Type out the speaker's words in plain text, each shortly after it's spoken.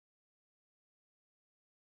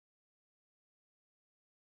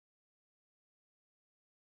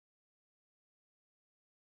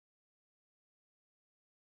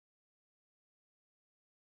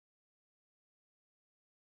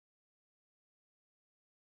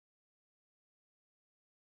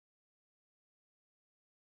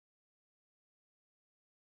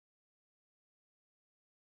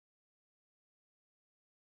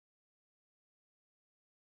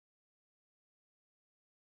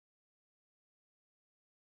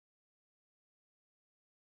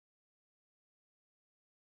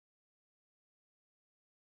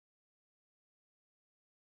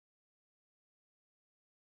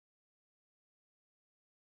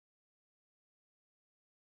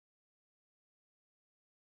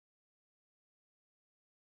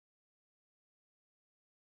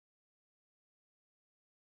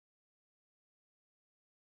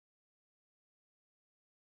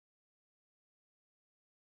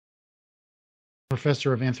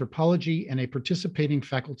Professor of Anthropology and a participating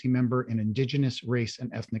faculty member in Indigenous Race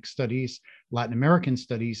and Ethnic Studies, Latin American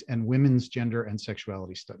Studies, and Women's Gender and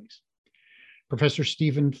Sexuality Studies. Professor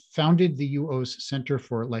Stephen founded the UO's Center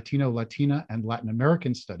for Latino, Latina, and Latin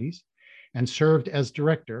American Studies and served as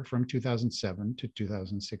director from 2007 to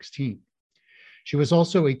 2016. She was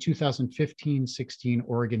also a 2015-16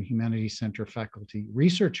 Oregon Humanities Center Faculty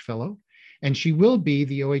Research Fellow, and she will be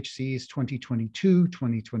the OHC's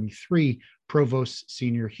 2022-2023 Provost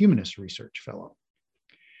Senior Humanist Research Fellow.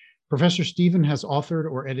 Professor Stephen has authored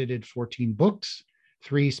or edited 14 books,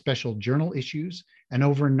 3 special journal issues, and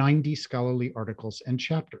over 90 scholarly articles and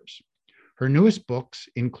chapters. Her newest books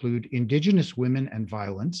include Indigenous Women and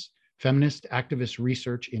Violence, Feminist Activist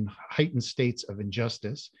Research in Heightened States of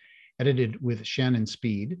Injustice, edited with Shannon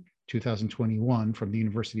Speed, 2021 from the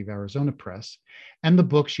University of Arizona Press, and the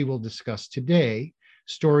book she will discuss today,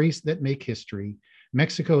 Stories That Make History,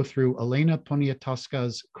 Mexico Through Elena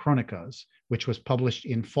Poniatowska's Chronicas, which was published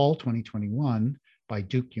in fall 2021 by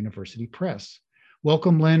Duke University Press.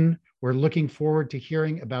 Welcome, Lynn. We're looking forward to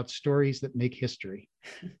hearing about stories that make history.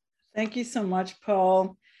 Thank you so much,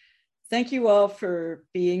 Paul. Thank you all for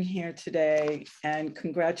being here today, and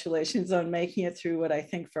congratulations on making it through what I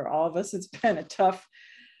think for all of us, it's been a tough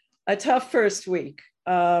first week.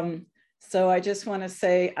 So I just want to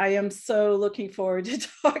say I am so looking forward to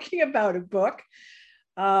talking about a book.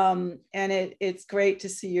 And it's great to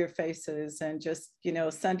see your faces and just,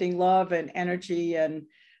 sending love and energy and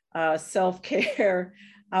self-care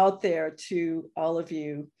out there to all of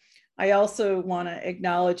you. I also want to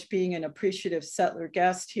acknowledge being an appreciative settler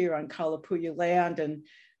guest here on Kalapuya land and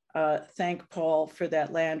thank Paul for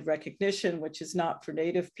that land recognition, which is not for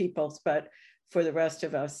Native peoples, but for the rest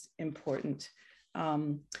of us important.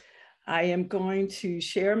 I am going to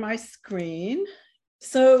share my screen.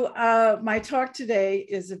 So my talk today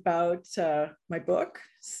is about my book,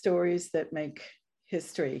 Stories That Make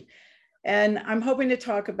History. And I'm hoping to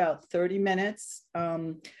talk about 30 minutes.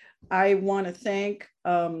 I want to thank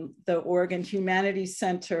the Oregon Humanities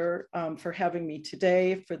Center for having me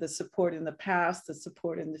today, for the support in the past, the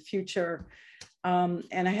support in the future. And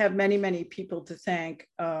I have many, many people to thank,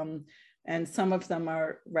 and some of them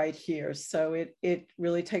are right here. So it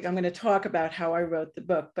really I'm going to talk about how I wrote the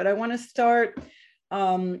book, but I want to start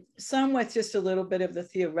some with just a little bit of the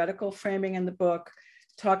theoretical framing in the book,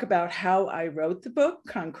 talk about how I wrote the book,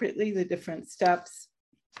 concretely, the different steps,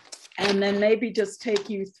 and then maybe just take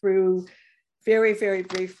you through very, very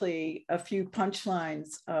briefly a few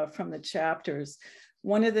punchlines from the chapters.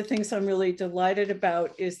 One of the things I'm really delighted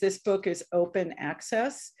about is this book is open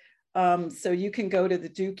access. So you can go to the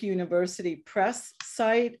Duke University Press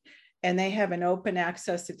site and they have an open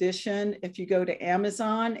access edition. If you go to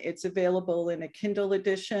Amazon, it's available in a Kindle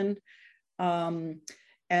edition. And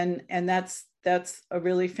that's a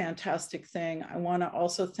really fantastic thing. I want to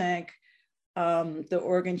also thank the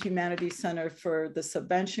Oregon Humanities Center for the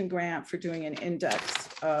subvention grant for doing an index,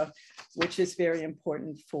 which is very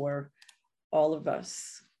important for all of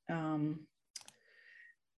us.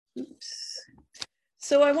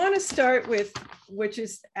 So I want to start with, which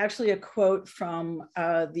is actually a quote from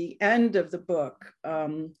the end of the book,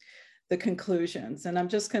 the conclusions. And I'm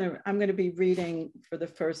going to be reading for the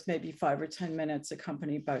first maybe 5 or 10 minutes,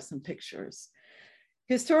 accompanied by some pictures.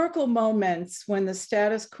 Historical moments when the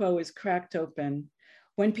status quo is cracked open,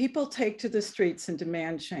 when people take to the streets and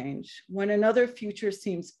demand change, when another future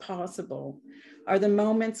seems possible, are the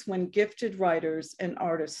moments when gifted writers and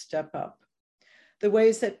artists step up. The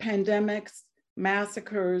ways that pandemics,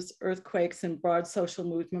 massacres, earthquakes, and broad social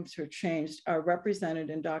movements for change are represented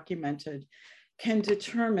and documented can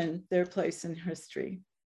determine their place in history.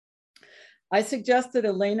 I suggest that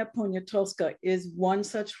Elena Poniatowska is one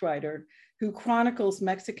such writer who chronicles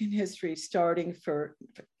Mexican history starting from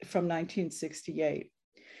 1968.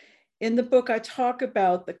 In the book, I talk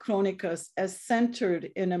about the Chronicas as centered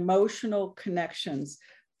in emotional connections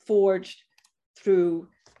forged through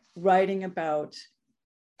writing about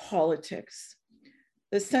politics.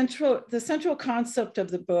 The central concept of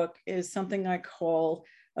the book is something I call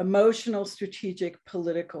emotional strategic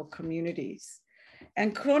political communities.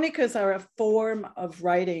 And chronicas are a form of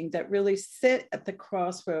writing that really sit at the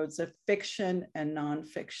crossroads of fiction and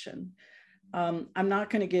nonfiction. I'm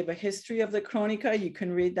not going to give a history of the chronica. You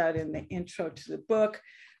can read that in the intro to the book.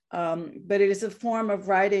 But it is a form of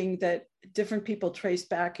writing that different people trace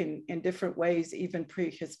back in different ways, even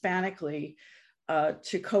pre-Hispanically,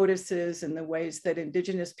 to codices and the ways that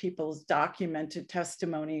Indigenous peoples documented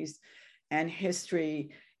testimonies and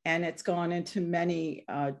history. And it's gone into many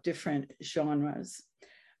different genres.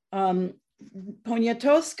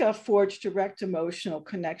 Poniatowska forged direct emotional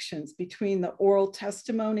connections between the oral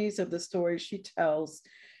testimonies of the stories she tells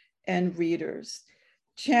and readers,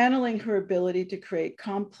 channeling her ability to create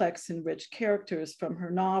complex and rich characters from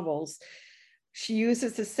her novels. She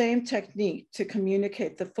uses the same technique to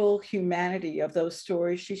communicate the full humanity of those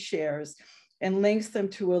stories she shares and links them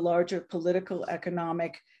to larger political,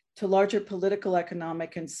 economic,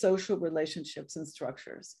 and social relationships and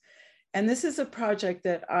structures. And this is a project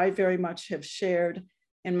that I very much have shared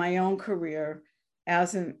in my own career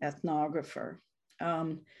as an ethnographer.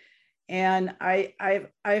 And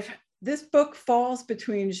this book falls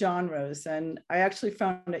between genres, and I actually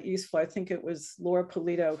found it useful. I think it was Laura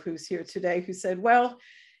Polito, who's here today, who said, well,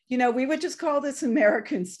 you know, we would just call this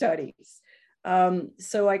American Studies.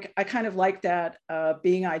 So I kind of like that,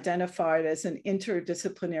 being identified as an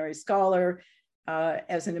interdisciplinary scholar,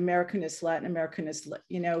 as an Americanist, Latin Americanist,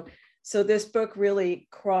 you know. So this book really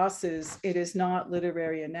crosses, it is not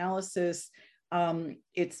literary analysis.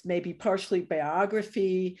 It's maybe partially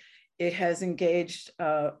biography. It has engaged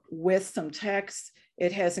with some texts.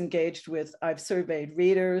 It has engaged with, I've surveyed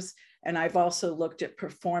readers, and I've also looked at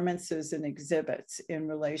performances and exhibits in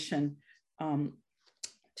relation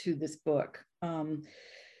to this book.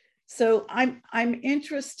 So I'm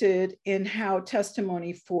interested in how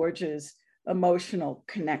testimony forges emotional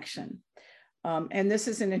connection. And this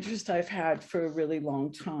is an interest I've had for a really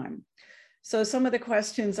long time. So some of the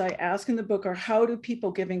questions I ask in the book are, how do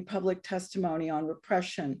people giving public testimony on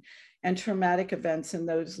repression and traumatic events and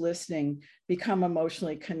those listening become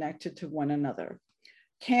emotionally connected to one another?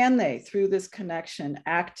 Can they, through this connection,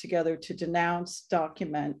 act together to denounce,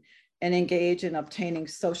 document, and engage in obtaining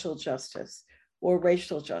social justice or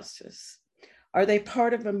racial justice? Are they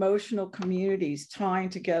part of emotional communities tying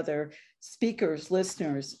together speakers,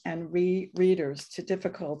 listeners, and readers to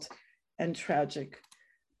difficult and tragic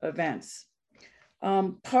events?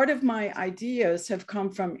 Part of my ideas have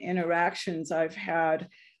come from interactions I've had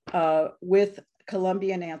with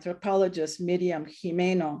Colombian anthropologist Miriam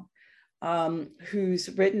Jimeno, who's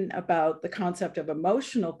written about the concept of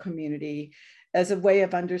emotional community as a way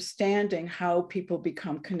of understanding how people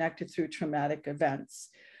become connected through traumatic events.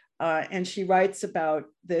 And she writes about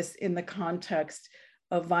this in the context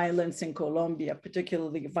of violence in Colombia,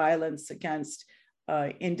 particularly violence against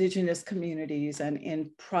indigenous communities, and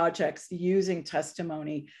in projects using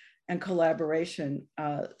testimony and collaboration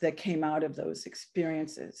that came out of those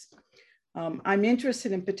experiences. I'm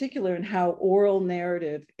interested in particular in how oral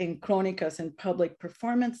narrative in crónicas and public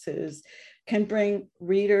performances can bring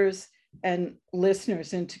readers and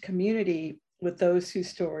listeners into community with those whose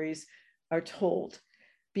stories are told.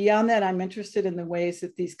 Beyond that, I'm interested in the ways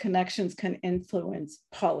that these connections can influence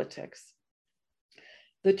politics.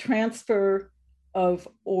 The transfer of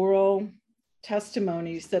oral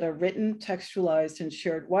testimonies that are written, textualized, and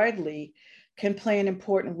shared widely can play an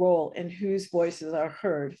important role in whose voices are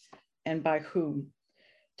heard and by whom.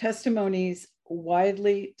 Testimonies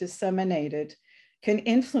widely disseminated can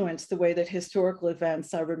influence the way that historical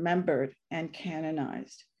events are remembered and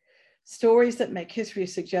canonized. Stories that make history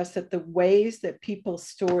suggest that the ways that people's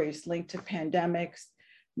stories linked to pandemics,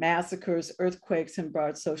 massacres, earthquakes, and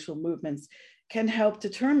broad social movements can help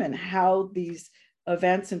determine how these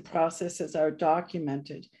events and processes are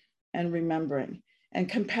documented and remembering. And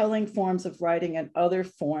compelling forms of writing and other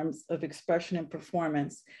forms of expression and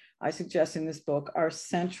performance, I suggest in this book, are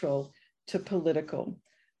central to political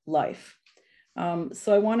life.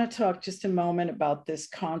 So I want to talk just a moment about this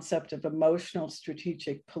concept of emotional,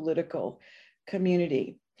 strategic, political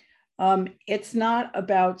community. It's not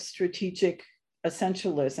about strategic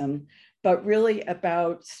essentialism, but really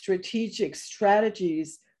about strategic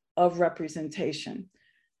strategies of representation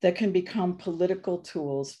that can become political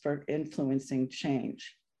tools for influencing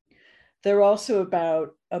change. They're also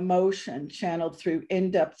about emotion channeled through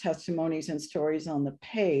in-depth testimonies and stories on the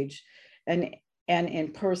page and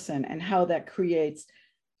in person, and how that creates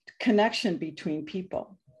connection between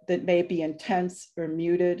people that may be intense or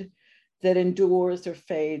muted, that endures or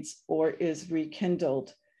fades or is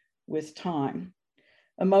rekindled with time.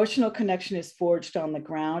 Emotional connection is forged on the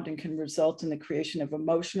ground and can result in the creation of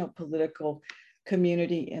emotional political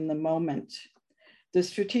community in the moment. The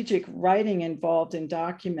strategic writing involved in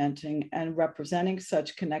documenting and representing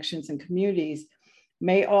such connections and communities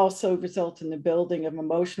may also result in the building of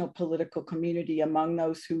emotional political community among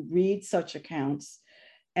those who read such accounts,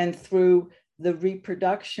 and through the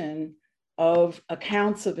reproduction of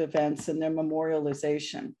accounts of events and their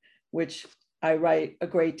memorialization, which I write a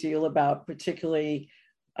great deal about, particularly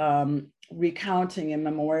recounting and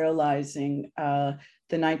memorializing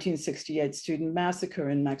the 1968 student massacre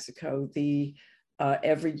in Mexico, the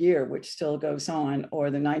every year, which still goes on,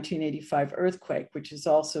 or the 1985 earthquake, which is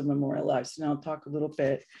also memorialized. And I'll talk a little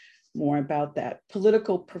bit more about that.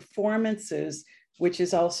 Political performances, which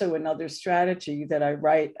is also another strategy that I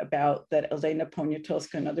write about that Elena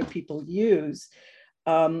Poniatowska and other people use,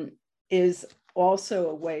 is also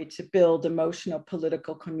a way to build emotional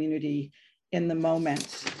political community in the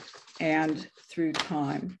moment and through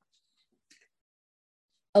time.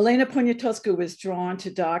 Elena Poniatowska was drawn to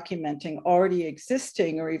documenting already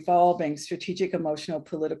existing or evolving strategic emotional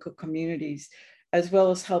political communities, as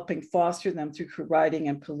well as helping foster them through her writing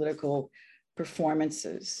and political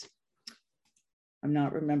performances. I'm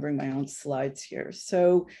not remembering my own slides here.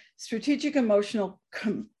 So strategic emotional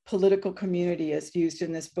political community, as used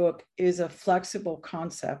in this book, is a flexible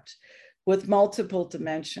concept with multiple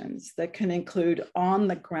dimensions that can include on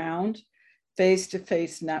the ground,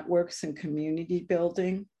 face-to-face networks and community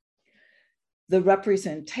building, the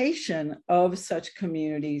representation of such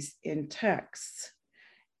communities in texts,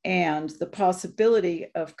 and the possibility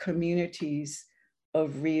of communities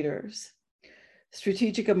of readers.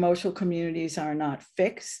 Strategic emotional communities are not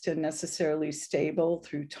fixed and necessarily stable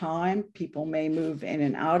through time. People may move in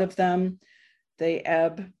and out of them. They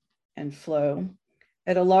ebb and flow.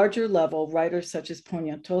 At a larger level, writers such as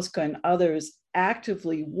Poniatowska and others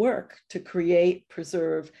actively work to create,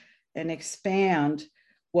 preserve, and expand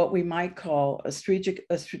what we might call a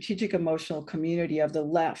strategic emotional community of the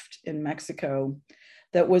left in Mexico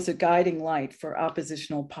that was a guiding light for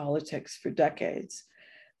oppositional politics for decades.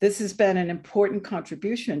 This has been an important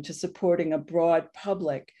contribution to supporting a broad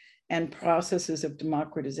public and processes of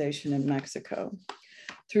democratization in Mexico.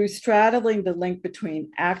 Through straddling the link between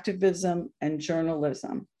activism and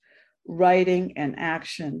journalism, writing and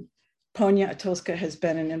action, Poniatowska has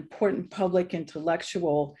been an important public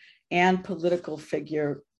intellectual and political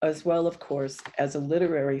figure, as well, of course, as a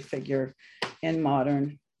literary figure in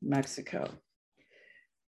modern Mexico.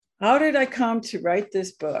 How did I come to write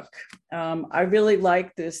this book? I really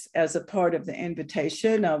like this as a part of the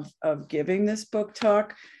invitation of giving this book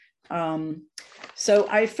talk. So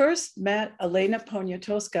I first met Elena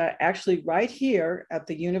Poniatowska actually right here at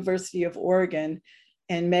the University of Oregon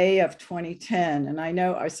in May of 2010. And I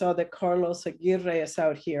know I saw that Carlos Aguirre is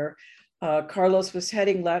out here. Carlos was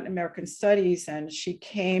heading Latin American Studies, and she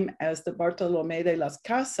came as the Bartolomé de las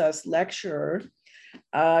Casas lecturer.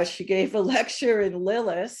 She gave a lecture in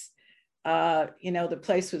Lilith. The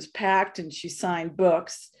place was packed and she signed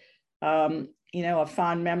books. A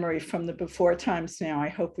fond memory from the before times now. I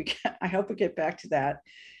hope we get back to that.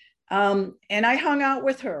 And I hung out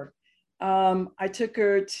with her. I took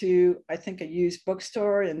her to, I think, a used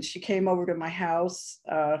bookstore, and she came over to my house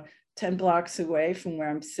 10 blocks away from where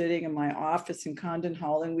I'm sitting in my office in Condon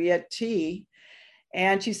Hall, and we had tea.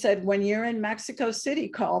 And she said, when you're in Mexico City,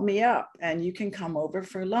 call me up and you can come over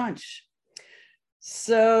for lunch.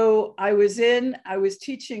 So I was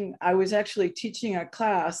actually teaching a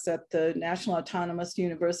class at the National Autonomous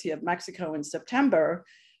University of Mexico in September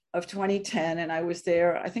of 2010. And I was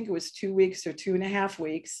there, I think it was 2 weeks or 2.5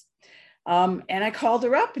 weeks. And I called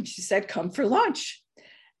her up and she said, come for lunch.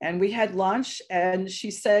 And we had lunch and she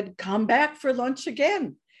said, come back for lunch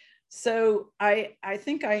again. So I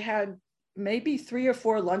think I had maybe 3 or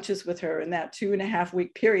 4 lunches with her in that 2.5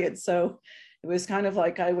 week period. So it was kind of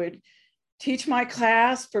like I would teach my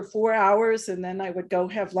class for 4 hours and then I would go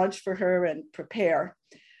have lunch for her and prepare.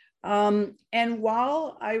 And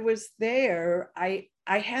while I was there, I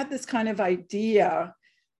had this kind of idea.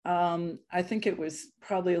 I think it was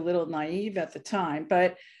probably a little naive at the time,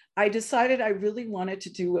 but I decided I really wanted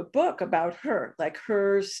to do a book about her, like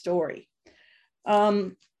her story.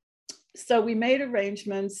 So we made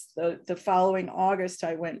arrangements. The following August,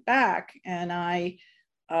 I went back and I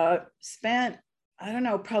spent, I don't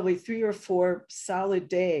know, probably 3 or 4 solid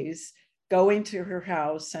days going to her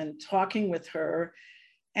house and talking with her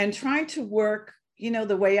and trying to work,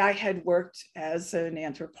 the way I had worked as an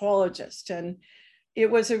anthropologist. And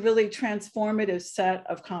it was a really transformative set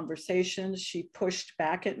of conversations. She pushed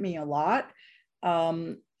back at me a lot.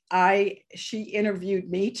 She interviewed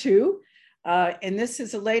me too. And this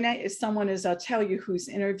is Elena is someone, as I'll tell you, who's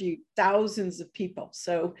interviewed thousands of people.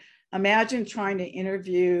 So imagine trying to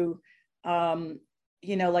interview,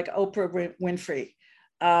 like Oprah Winfrey,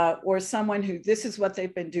 or someone who this is what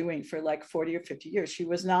they've been doing for like 40 or 50 years. She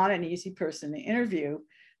was not an easy person to interview,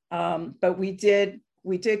 but we did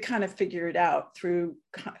kind of figure it out through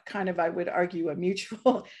kind of, I would argue, a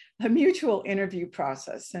mutual interview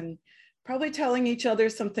process, and probably telling each other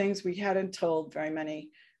some things we hadn't told very many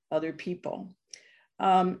other people.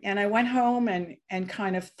 And I went home and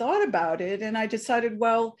kind of thought about it, and I decided,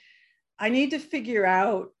 well, I need to figure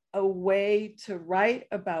out a way to write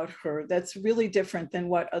about her that's really different than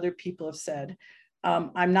what other people have said.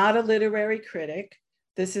 I'm not a literary critic.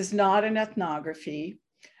 This is not an ethnography.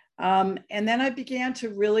 And then I began to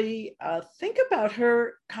really think about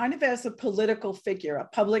her kind of as a political figure, a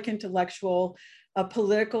public intellectual, a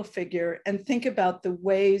political figure, and think about the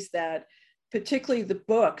ways that, particularly the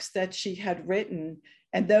books that she had written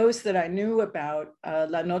and those that I knew about,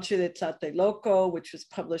 La Noche de Tlatelolco, which was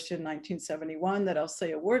published in 1971, that I'll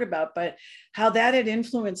say a word about, but how that had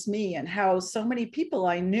influenced me and how so many people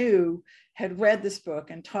I knew had read this book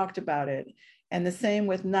and talked about it. And the same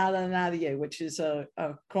with Nada Nadie, which is a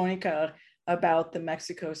crónica about the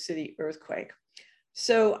Mexico City earthquake.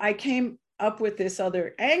 So I came up with this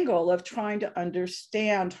other angle of trying to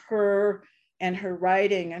understand her and her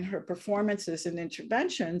writing and her performances and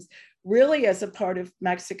interventions really as a part of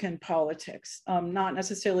Mexican politics, not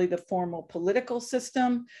necessarily the formal political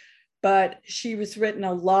system, but she was written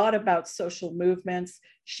a lot about social movements.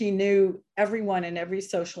 She knew everyone in every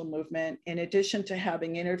social movement, in addition to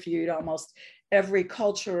having interviewed almost every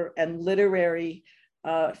culture and literary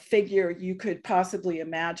figure you could possibly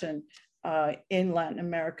imagine in Latin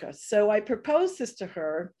America. So I proposed this to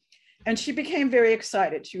her, and she became very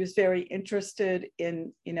excited. She was very interested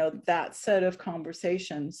in, that set of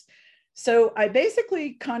conversations. So I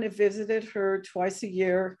basically kind of visited her twice a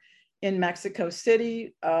year in Mexico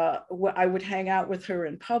City. I would hang out with her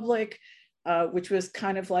in public, which was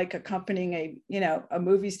kind of like accompanying a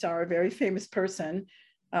movie star, a very famous person.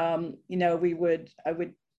 I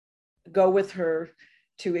would go with her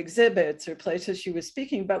to exhibits or places she was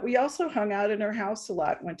speaking, but we also hung out in her house a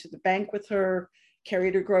lot, went to the bank with her,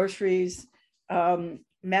 carried her groceries,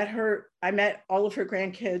 met her. I met all of her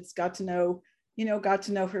grandkids, got to know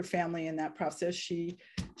her family in that process. She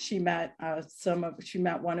met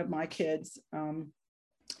one of my kids.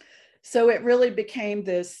 So it really became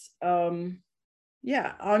this, ongoing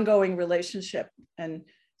relationship and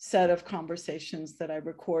set of conversations that I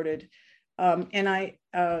recorded. And I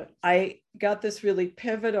got this really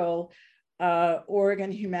pivotal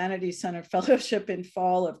Oregon Humanities Center Fellowship in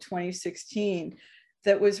fall of 2016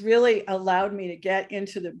 that was really allowed me to get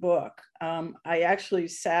into the book. I actually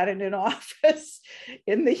sat in an office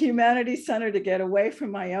in the Humanities Center to get away from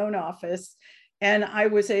my own office. And I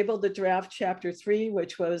was able to draft chapter 3,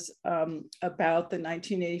 which was about the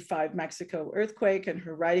 1985 Mexico earthquake and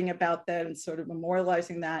her writing about that and sort of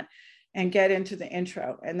memorializing that, and get into the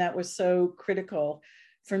intro. And that was so critical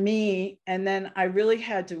for me. And then I really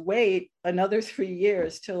had to wait another 3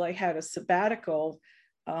 years till I had a sabbatical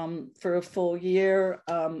for a full year.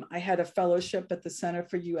 I had a fellowship at the Center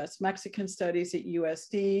for U.S. Mexican Studies at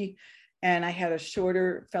USD, and I had a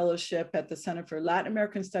shorter fellowship at the Center for Latin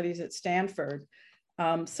American Studies at Stanford.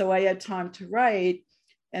 So I had time to write.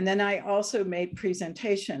 And then I also made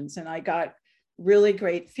presentations, and I got really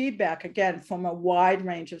great feedback, again, from a wide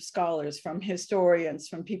range of scholars, from historians,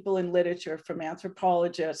 from people in literature, from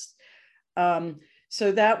anthropologists.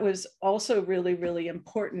 So that was also really, really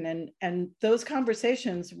important. And those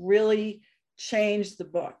conversations really changed the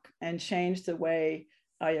book and changed the way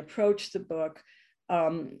I approached the book,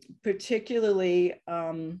 particularly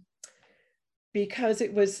because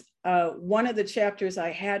it was one of the chapters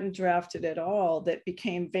I hadn't drafted at all that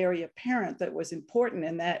became very apparent that was important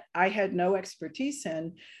and that I had no expertise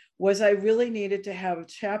in, was I really needed to have a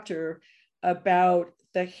chapter about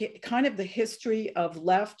the kind of the history of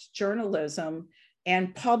left journalism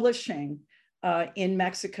and publishing in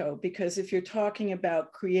Mexico. Because if you're talking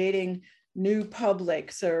about creating new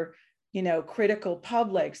publics or, critical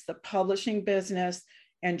publics, the publishing business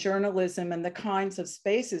and journalism and the kinds of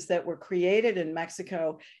spaces that were created in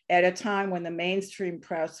Mexico at a time when the mainstream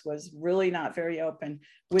press was really not very open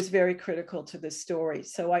was very critical to this story.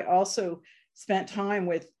 So I also spent time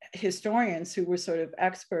with historians who were sort of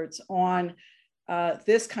experts on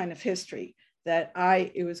this kind of history that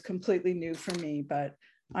it was completely new for me, but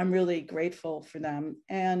I'm really grateful for them.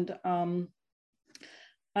 And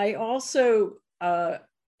I also,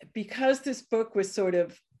 because this book was sort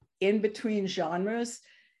of in between genres,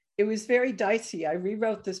 it was very dicey. I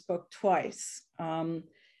rewrote this book twice. And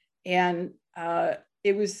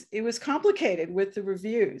it was complicated with the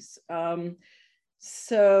reviews.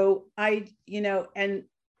 So and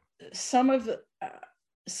some of the,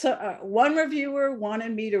 one reviewer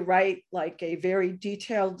wanted me to write like a very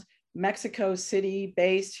detailed Mexico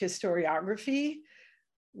City-based historiography,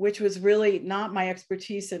 which was really not my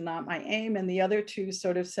expertise and not my aim. And the other two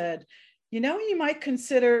sort of said, you might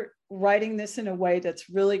consider writing this in a way that's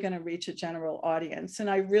really going to reach a general audience. And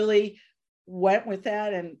I really went with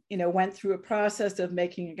that and, went through a process of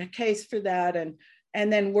making a case for that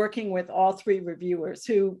and then working with all three reviewers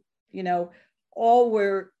who you know, all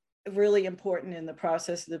were really important in the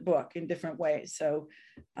process of the book in different ways. So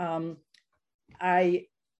I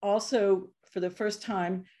also, for the first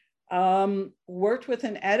time, worked with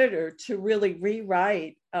an editor to really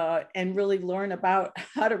rewrite and really learn about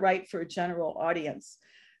how to write for a general audience.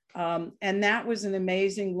 And that was an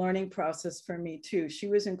amazing learning process for me too. She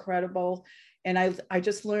was incredible. And I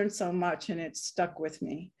just learned so much, and it stuck with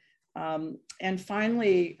me. And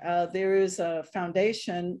finally, there is a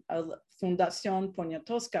foundation, Fundación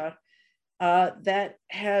Poniatowska, that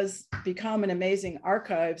has become an amazing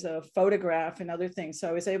archives of photograph and other things. So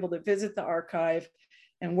I was able to visit the archive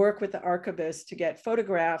and work with the archivist to get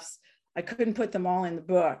photographs. I couldn't put them all in the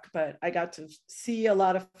book, but I got to see a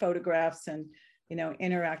lot of photographs and, you know,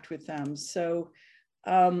 interact with them. So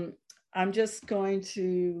I'm just going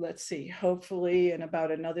to, let's see, hopefully in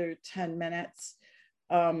about another 10 minutes,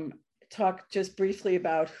 talk just briefly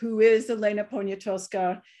about who is Elena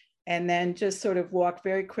Poniatowska, and then just sort of walk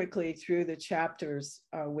very quickly through the chapters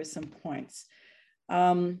with some points.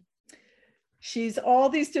 She's all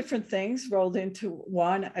these different things rolled into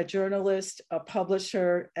one: a journalist, a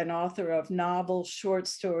publisher, an author of novels, short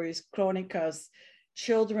stories, chronicas,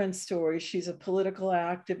 children's stories. She's a political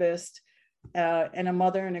activist, and a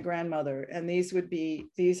mother and a grandmother. And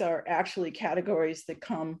these are actually categories that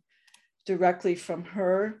come directly from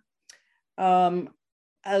her.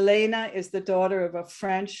 Elena is the daughter of a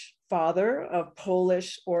French father of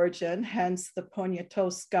Polish origin, hence the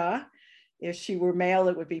Poniatowska. If she were male,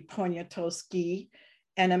 it would be Poniatowski,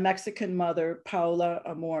 and a Mexican mother, Paula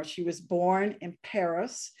Amor. She was born in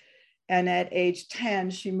Paris, and at age 10,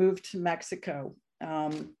 she moved to Mexico.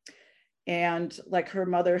 And like her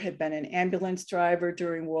mother had been an ambulance driver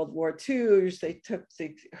during World War II, they took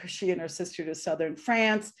she and her sister to southern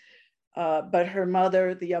France. But her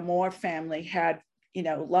mother, the Amor family, had, you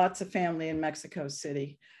know, lots of family in Mexico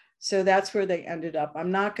City. So that's where they ended up.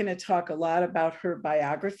 I'm not going to talk a lot about her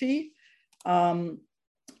biography.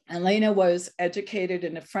 Elena was educated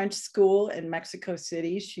in a French school in Mexico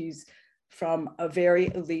City. She's from a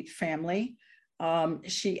very elite family.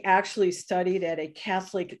 She actually studied at a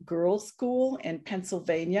Catholic girls' school in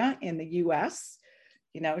Pennsylvania in the US.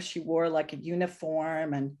 You know, she wore like a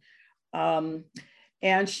uniform,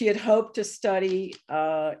 and she had hoped to study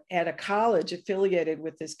at a college affiliated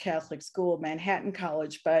with this Catholic school, Manhattan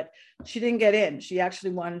College, but she didn't get in. She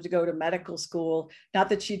actually wanted to go to medical school. Not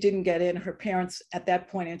that she didn't get in. Her parents at that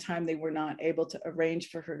point in time, they were not able to arrange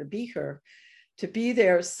for her to be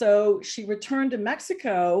there. So she returned to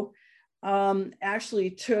Mexico, actually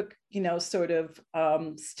took, you know, sort of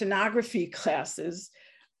stenography classes,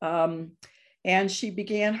 and she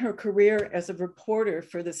began her career as a reporter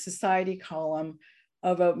for the society column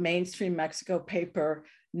of a mainstream Mexico paper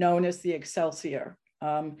known as the Excelsior.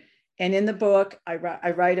 And in the book, I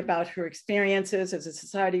write about her experiences as a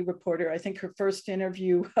society reporter. I think her first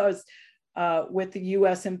interview was with the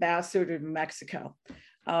US ambassador to Mexico.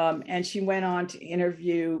 And she went on to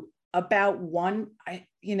interview about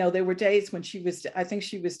you know, there were days when I think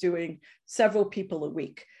she was doing several people a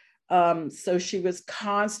week. So she was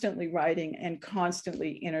constantly writing and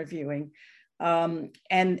constantly interviewing.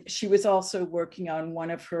 And she was also working on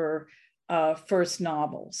one of her first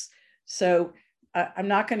novels. So I'm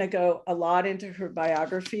not going to go a lot into her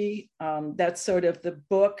biography. That's sort of, the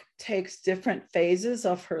book takes different phases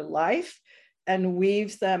of her life and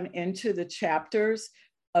weaves them into the chapters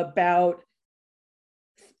about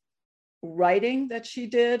writing that she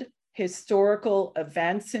did, historical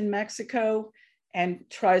events in Mexico, and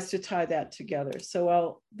tries to tie that together.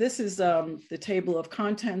 So this is the table of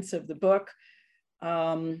contents of the book.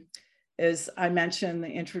 As I mentioned, the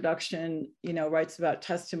introduction, you know, writes about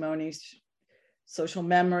testimonies, social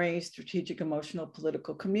memory, strategic, emotional,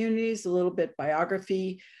 political communities, a little bit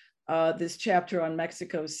biography. This chapter on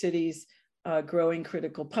Mexico City's growing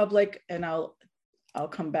critical public, and I'll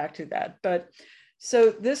come back to that. But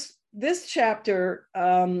so this chapter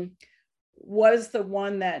was the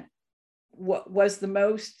one that was the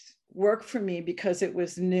most work for me because it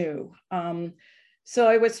was new. So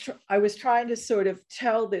I was trying to sort of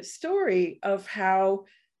tell this story of how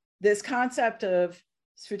this concept of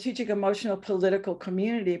strategic, emotional, political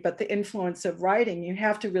community, but the influence of writing, you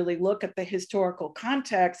have to really look at the historical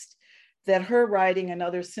context that her writing and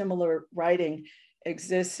other similar writing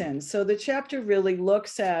exists in. So the chapter really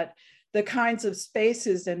looks at the kinds of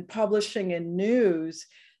spaces in publishing and news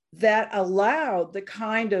that allowed the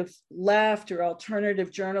kind of left or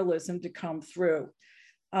alternative journalism to come through.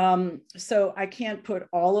 So I can't put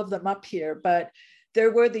all of them up here, but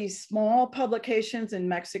there were these small publications in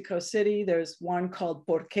Mexico City. There's one called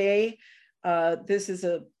Por Qué, This is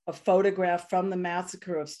a photograph from the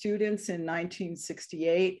massacre of students in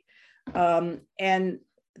 1968, and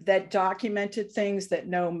that documented things that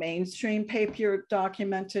no mainstream paper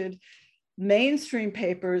documented. Mainstream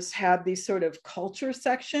papers had these sort of culture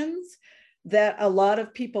sections that a lot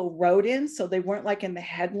of people wrote in, so they weren't like in the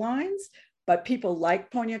headlines, but people like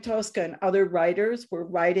Poniatowska and other writers were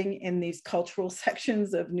writing in these cultural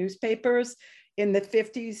sections of newspapers in the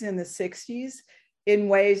 50s and the 60s in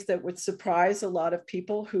ways that would surprise a lot of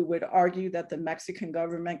people who would argue that the Mexican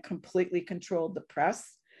government completely controlled the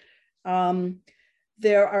press.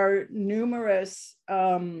 There are numerous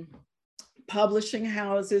publishing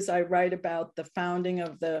houses. I write about the founding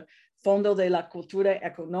of the Fondo de la Cultura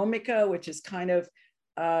Económica, which is kind of,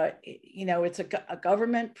 it's a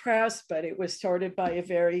government press, but it was started by a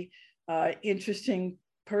very interesting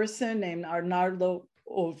person named Arnaldo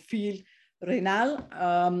Orfil Reynal.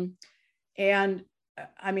 And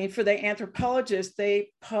I mean, for the anthropologists, they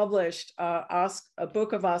published a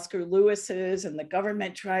book of Oscar Lewis's, and the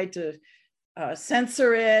government tried to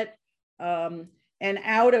censor it. And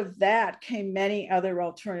out of that came many other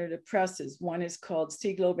alternative presses. One is called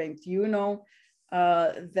Siglo XXI,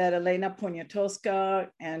 that Elena Poniatowska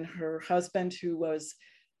and her husband, who was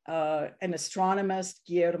an astronomist,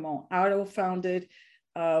 Guillermo Haro, founded.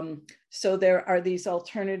 So there are these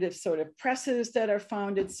alternative sort of presses that are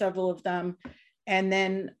founded, several of them. And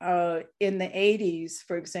then in the 80s,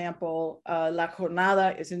 for example, La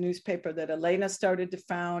Jornada is a newspaper that Elena started to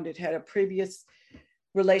found. It had a previous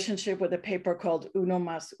relationship with a paper called Uno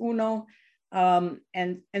Más Uno.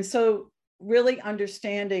 And so really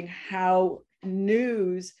understanding how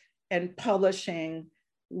news and publishing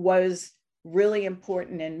was really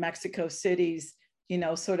important in Mexico City's,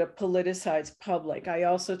 sort of politicized public. I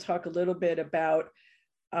also talk a little bit about,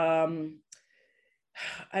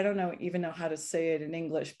 I don't even know how to say it in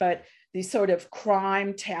English, but these sort of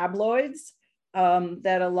crime tabloids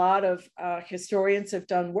that a lot of historians have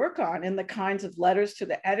done work on, and the kinds of letters to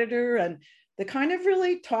the editor and the kind of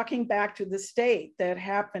really talking back to the state that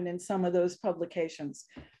happened in some of those publications.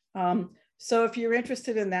 So if you're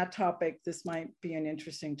interested in that topic, this might be an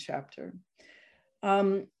interesting chapter.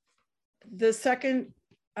 The second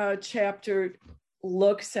chapter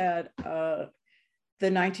looks at the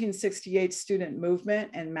 1968 student movement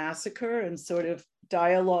and massacre, and sort of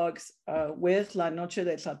dialogues with La Noche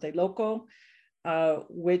de Tlatelolco,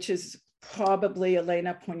 which is probably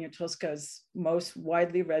Elena Poniatowska's most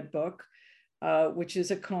widely read book, which is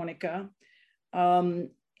a chronica. And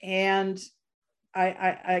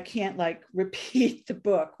I can't repeat the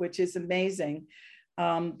book, which is amazing,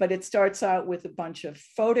 but it starts out with a bunch of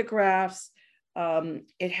photographs.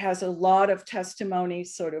 It has a lot of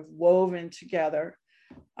testimonies sort of woven together.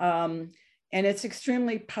 And it's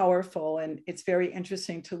extremely powerful, and it's very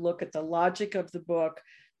interesting to look at the logic of the book,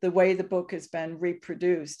 the way the book has been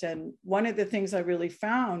reproduced. And one of the things I really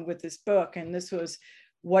found with this book, and this was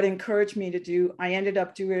what encouraged me to do, I ended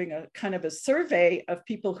up doing a kind of a survey of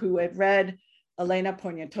people who had read Elena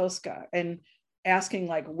Poniatowska and asking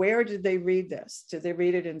where did they read this? Did they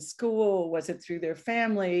read it in school? Was it through their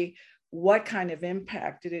family? What kind of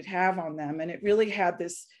impact did it have on them? And it really had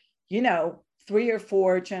this, 3 or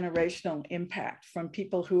 4 generational impact, from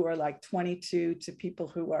people who are 22 to people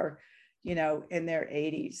who are, in their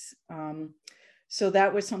 80s. So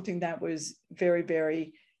that was something that was very,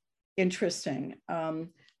 very interesting.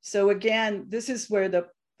 So again, this is where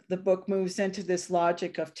the book moves into this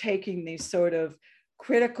logic of taking these sort of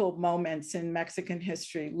critical moments in Mexican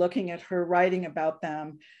history, looking at her writing about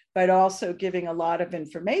them, but also giving a lot of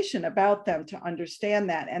information about them to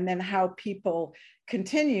understand that, and then how people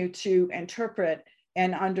continue to interpret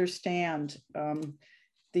and understand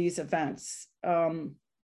these events. The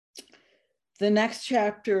next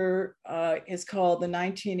chapter is called The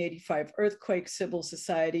 1985 Earthquake, Civil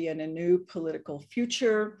Society, and a New Political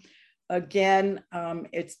Future. Again,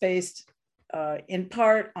 it's based in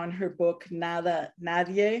part on her book, Nada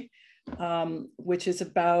Nadie, which is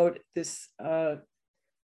about this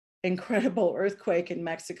incredible earthquake in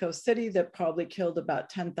Mexico City that probably killed about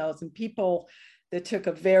 10,000 people, that took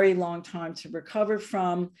a very long time to recover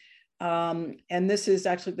from. And this is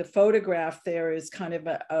actually, the photograph there is kind of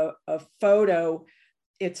a photo.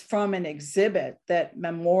 It's from an exhibit that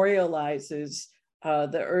memorializes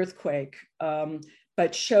the earthquake,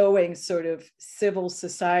 but showing sort of civil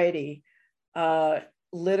society,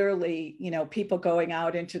 literally, people going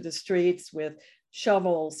out into the streets with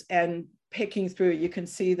shovels and picking through. You can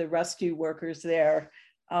see the rescue workers there.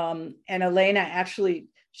 And Elena actually,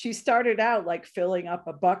 she started out filling up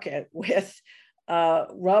a bucket with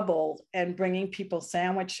rubble and bringing people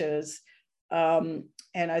sandwiches And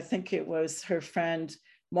I think it was her friend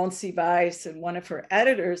Monsiváis and one of her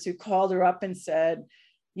editors who called her up and said,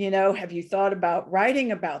 have you thought about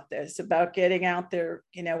writing about this, about getting out there,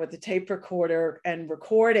 with the tape recorder and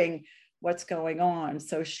recording what's going on?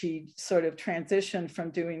 So she sort of transitioned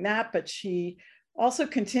from doing that, but she also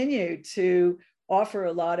continued to offer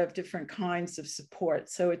a lot of different kinds of support.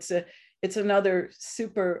 So it's another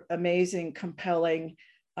super amazing, compelling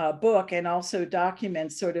book, and also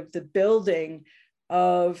documents sort of the building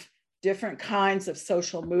of different kinds of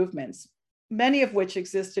social movements, many of which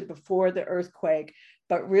existed before the earthquake,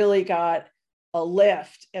 but really got a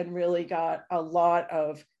lift and really got a lot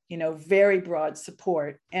of, very broad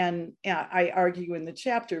support. And I argue in the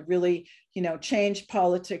chapter, really, changed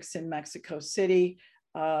politics in Mexico City.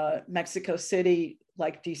 Mexico City,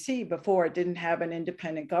 like DC before, didn't have an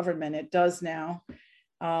independent government. It does now.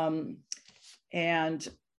 And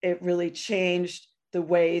it really changed the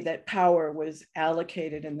way that power was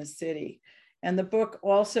allocated in the city. And the book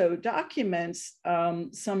also documents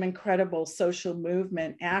some incredible social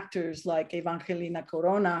movement actors like Evangelina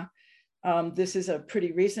Corona. This is a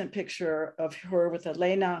pretty recent picture of her with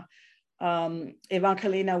Elena.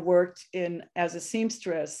 Evangelina worked as a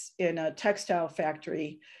seamstress in a textile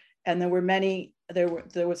factory, and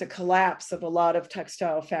there was a collapse of a lot of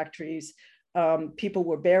textile factories. People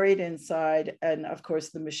were buried inside, and of course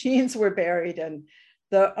the machines were buried, and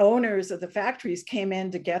the owners of the factories came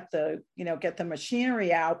in to get the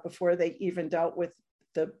machinery out before they even dealt with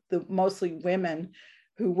the mostly women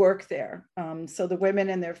who work there. So the women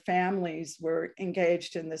and their families were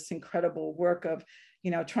engaged in this incredible work of,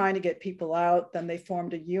 trying to get people out. Then they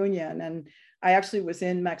formed a union. And I actually was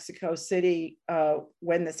in Mexico City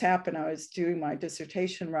when this happened. I was doing my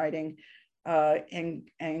dissertation writing and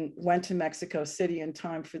went to Mexico City in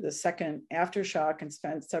time for the second aftershock and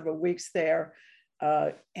spent several weeks there.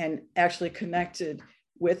 And actually connected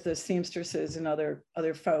with the seamstresses and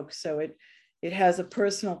other folks. So it has a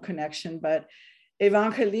personal connection. But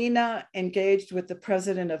Evangelina engaged with the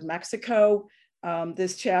president of Mexico.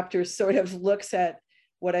 This chapter sort of looks at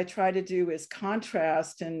what I try to do is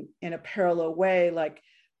contrast in a parallel way, like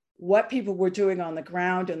what people were doing on the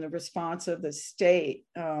ground and the response of the state.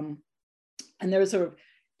 And there's a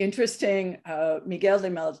interesting Miguel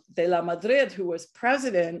de la Madrid, who was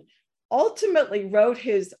president, ultimately wrote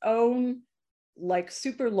his own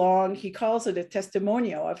super long, he calls it a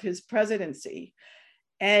testimonio of his presidency.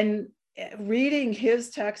 And reading his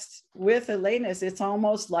text with Elena's, it's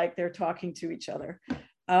almost like they're talking to each other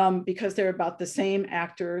because they're about the same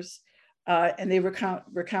actors and they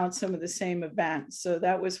recount some of the same events. So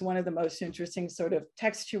that was one of the most interesting sort of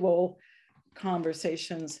textual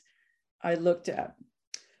conversations I looked at.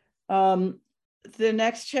 The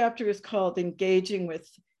next chapter is called Engaging with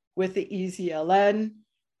the EZLN.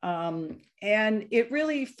 And it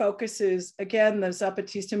really focuses, again, the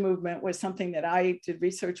Zapatista movement was something that I did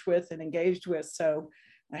research with and engaged with. So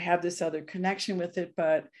I have this other connection with it,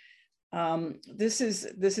 but this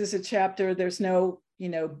is a chapter, there's no,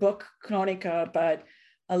 book chronica, but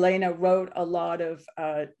Elena wrote a lot of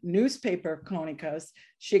newspaper chronicas.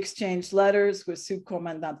 She exchanged letters with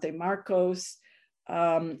Subcomandante Marcos.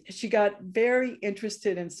 She got very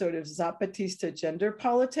interested in sort of Zapatista gender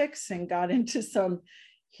politics and got into some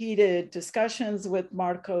heated discussions with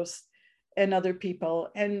Marcos and other people.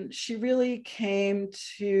 And she really came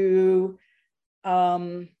to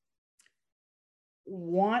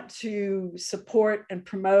want to support and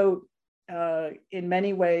promote, in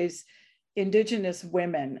many ways, Indigenous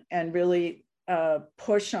women and really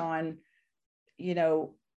push on,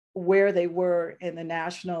 where they were in the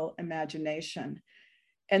national imagination.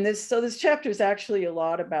 And this chapter is actually a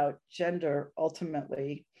lot about gender,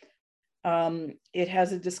 ultimately. It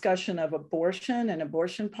has a discussion of abortion and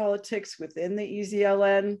abortion politics within the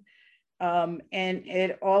EZLN. And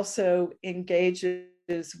it also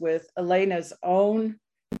engages with Elena's own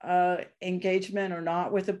engagement or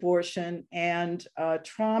not with abortion and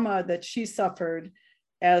trauma that she suffered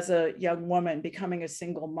as a young woman becoming a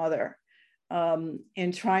single mother,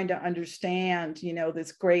 in trying to understand,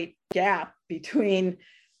 this great gap between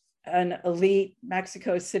an elite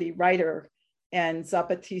Mexico City writer and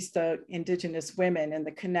Zapatista Indigenous women and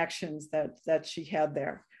the connections that she had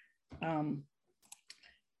there.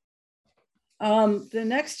 The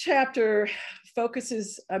next chapter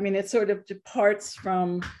focuses, it sort of departs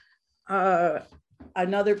from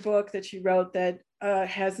another book that she wrote that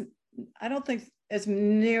has, I don't think as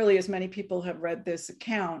nearly as many people have read this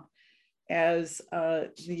account as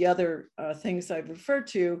the other things I've referred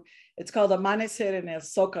to. It's called Amanecer en el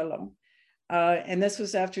Zócalo. And this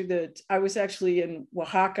was after I was actually in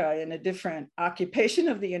Oaxaca in a different occupation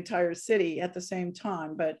of the entire city at the same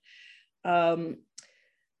time. But Andrés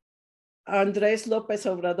López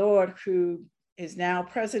Obrador, who is now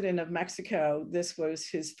president of Mexico, this was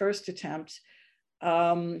his first attempt,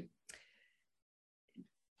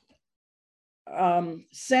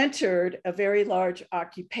 centered a very large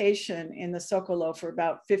occupation in the Zócalo for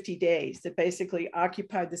about 50 days that basically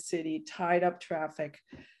occupied the city, tied up traffic.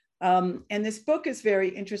 And this book is very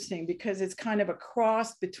interesting because it's kind of a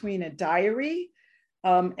cross between a diary.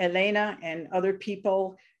 Elena and other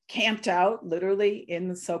people camped out literally in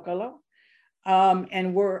the Zócalo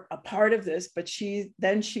and were a part of this, but she's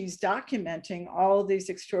documenting all these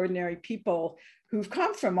extraordinary people who've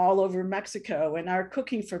come from all over Mexico and are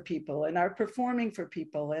cooking for people and are performing for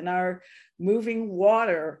people and are moving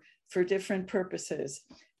water for different purposes.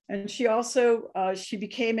 And she also, she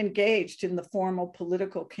became engaged in the formal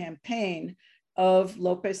political campaign of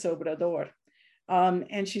López Obrador.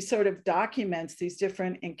 And she sort of documents these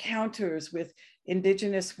different encounters with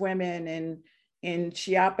indigenous women in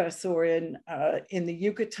Chiapas or in the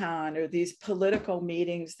Yucatan, or these political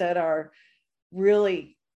meetings that are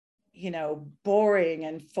really, you know, boring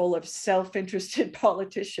and full of self-interested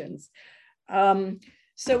politicians.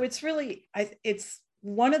 So it's really, it's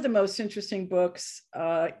one of the most interesting books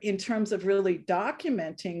in terms of really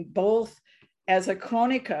documenting both as a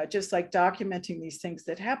chronica, just like documenting these things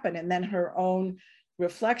that happen, and then her own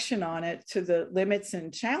reflection on it to the limits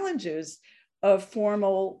and challenges of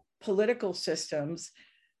formal political systems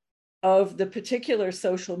of the particular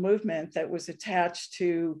social movement that was attached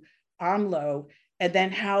to AMLO, and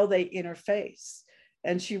then how they interface.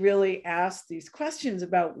 And she really asked these questions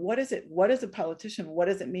about what is a politician? What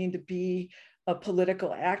does it mean to be a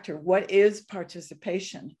political actor? What is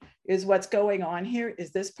participation? Is what's going on here,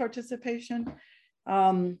 is this participation?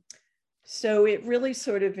 So it really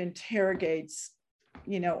sort of interrogates,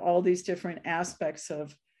 you know, all these different aspects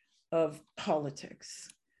of politics.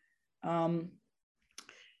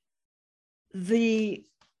 The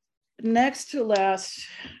next to last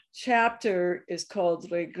chapter is called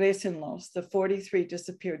Regrésenlos, the 43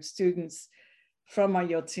 disappeared students from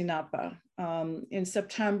Ayotzinapa. In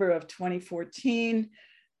September of 2014,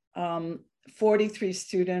 43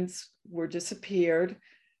 students were disappeared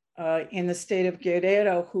in the state of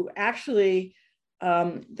Guerrero, who actually,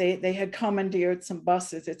 they had commandeered some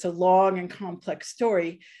buses. It's a long and complex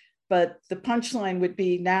story, but the punchline would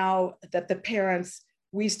be now that the parents,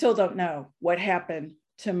 we still don't know what happened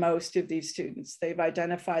to most of these students. They've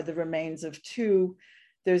identified the remains of 2.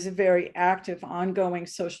 There's a very active ongoing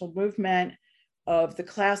social movement of the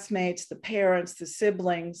classmates, the parents, the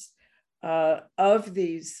siblings of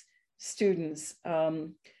these students.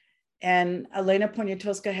 And Elena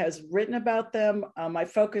Poniatowska has written about them. I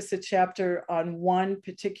focused the chapter on one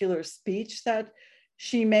particular speech that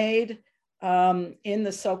she made in the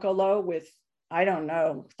Zócalo with, I don't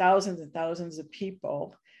know, thousands and thousands of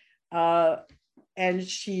people. And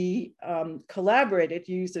she collaborated,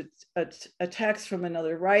 used a text from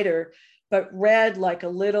another writer, but read like a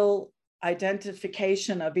little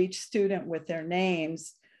identification of each student with their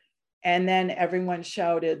names. And then everyone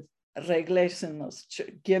shouted, regrésenlos,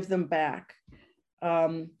 give them back.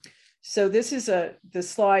 So this is the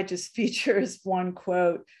slide just features one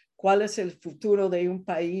quote: ¿Cuál es el futuro de un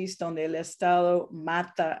país donde el Estado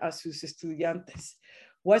mata a sus estudiantes?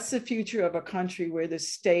 What's the future of a country where the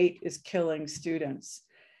state is killing students?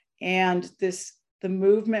 And the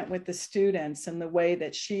movement with the students and the way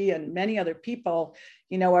that she and many other people,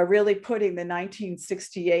 you know, are really putting the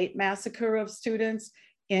 1968 massacre of students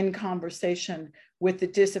in conversation with the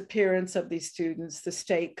disappearance of these students, the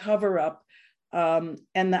state cover-up, and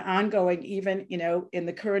the ongoing, even, you know, in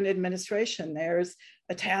the current administration, there's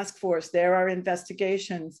a task force, there are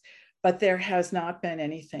investigations, but there has not been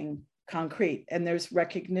anything concrete, and there's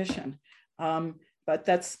recognition. But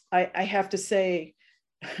that's, I have to say,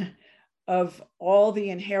 of all the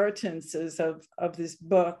inheritances of this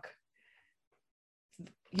book,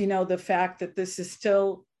 you know, the fact that this is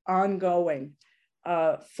still ongoing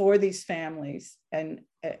for these families, and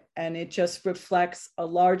it just reflects a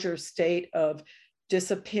larger state of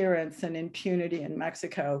disappearance and impunity in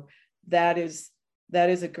Mexico. That is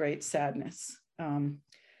a great sadness.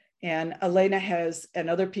 And Elena has, and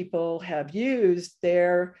other people have used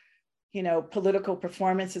their, you know, political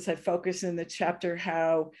performances. I focus in the chapter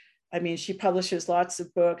how, I mean, she publishes lots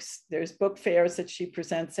of books. There's book fairs that she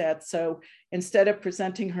presents at. So instead of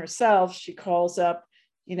presenting herself, she calls up,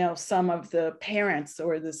 you know, some of the parents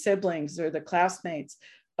or the siblings or the classmates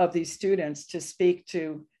of these students to speak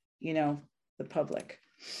to, you know, the public.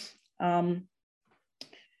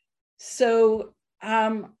 So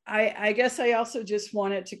I guess I also just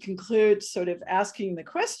wanted to conclude sort of asking the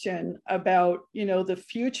question about, the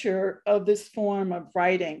future of this form of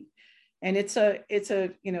writing. And it's a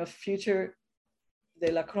future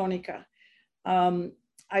de la crónica.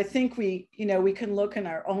 I think we can look in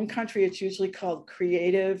our own country, it's usually called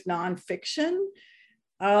creative nonfiction.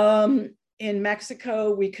 In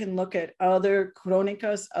Mexico, we can look at other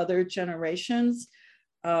crónicas, other generations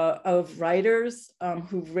of writers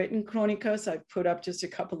who've written crónicas. I've put up just a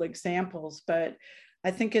couple examples, but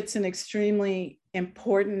I think it's an extremely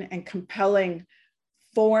important and compelling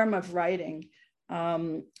form of writing.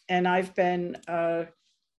 And I've been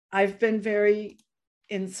very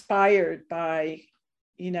inspired by,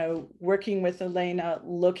 working with Elena,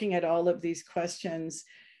 looking at all of these questions.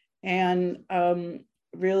 And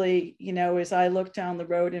really, as I look down the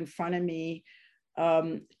road in front of me,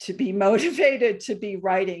 to be motivated to be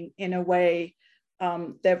writing in a way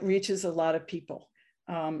that reaches a lot of people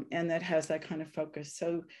and that has that kind of focus.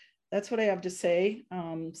 So that's what I have to say.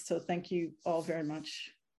 So thank you all very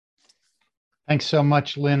much. Thanks so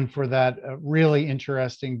much, Lynn, for that really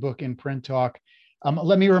interesting book in print talk.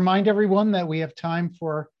 Let me remind everyone that we have time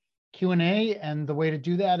for Q&A, and the way to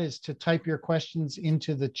do that is to type your questions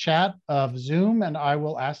into the chat of Zoom, and I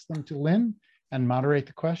will ask them to Lynn and moderate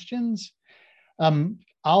the questions.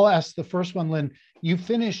 I'll ask the first one, Lynn. You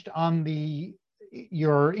finished on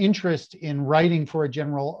your interest in writing for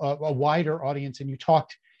a wider audience, and you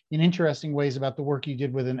talked in interesting ways about the work you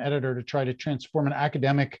did with an editor to try to transform an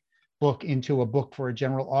academic book into a book for a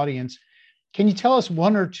general audience. Can you tell us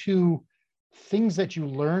one or two things that you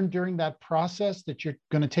learned during that process that you're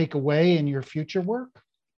going to take away in your future work?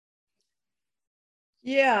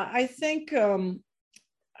 Yeah, I think,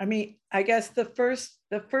 I guess the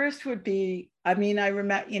first would be, I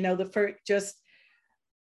remember, the first, just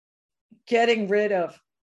getting rid of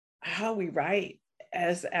how we write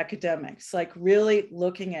as academics, like really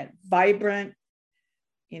looking at vibrant,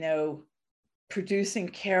 producing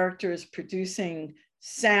characters, producing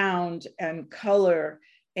sound and color,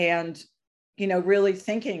 and really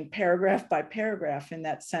thinking paragraph by paragraph in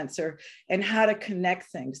that sense, and how to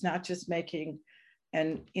connect things, not just making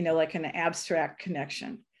like an abstract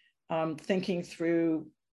connection, thinking through,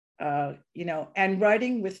 and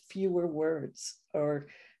writing with fewer words, or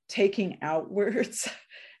taking out words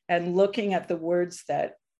and looking at the words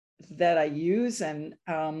that I use, and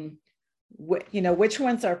which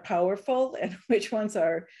ones are powerful and which ones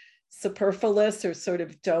are superfluous or sort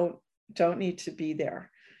of don't need to be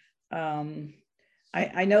there.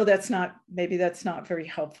 I know maybe that's not very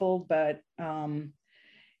helpful, but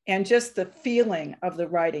and just the feeling of the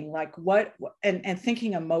writing, like and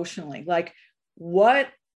thinking emotionally, like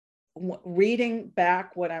reading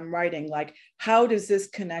back what I'm writing, like how does this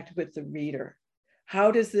connect with the reader? How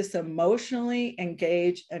does this emotionally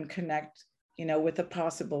engage and connect, with a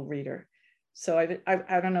possible reader? So I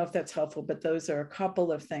don't know if that's helpful, but those are a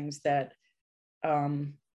couple of things that,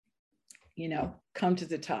 come to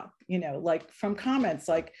the top, like from comments,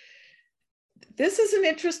 like, this is an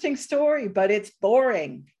interesting story, but it's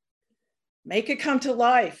boring. Make it come to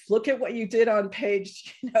life. Look at what you did on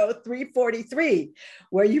page, 343,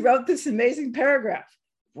 where you wrote this amazing paragraph.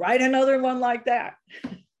 Write another one like that.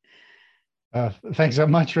 Thanks so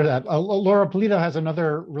much for that. Laura Polito has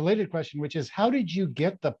another related question, which is, how did you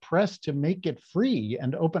get the press to make it free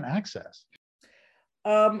and open access?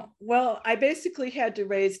 Well, I basically had to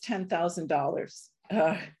raise $10,000.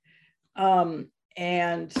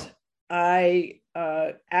 And I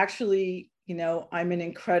actually, I'm an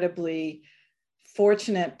incredibly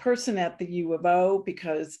fortunate person at the U of O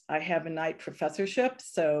because I have a Knight professorship.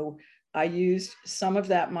 So I used some of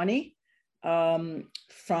that money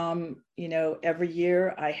from, every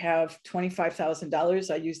year I have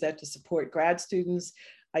 $25,000. I use that to support grad students.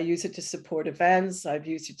 I use it to support events. I've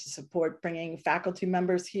used it to support bringing faculty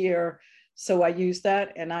members here. So I use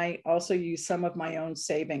that. And I also use some of my own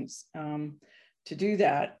savings to do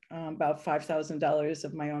that, about $5,000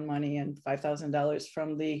 of my own money and $5,000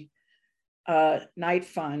 from the Knight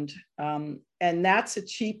Fund. And that's a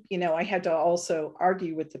cheap, I had to also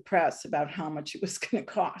argue with the press about how much it was going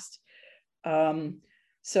to cost.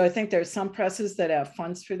 So I think there's some presses that have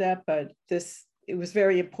funds for that, but it was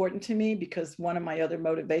very important to me because one of my other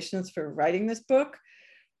motivations for writing this book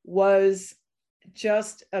was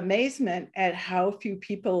just amazement at how few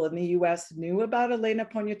people in the US knew about Elena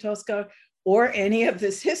Poniatowska or any of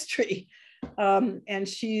this history. And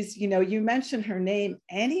she's, you mention her name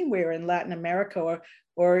anywhere in Latin America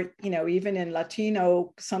or even in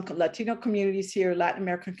some Latino communities here, Latin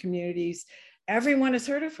American communities, everyone has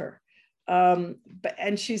heard of her.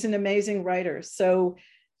 And she's an amazing writer. So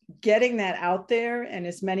getting that out there in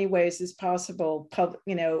as many ways as possible.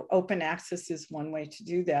 Open access is one way to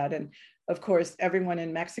do that. And of course, everyone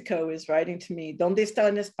in Mexico is writing to me, ¿Dónde está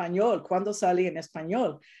en español? ¿Cuándo sale en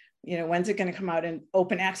español? When's it going to come out in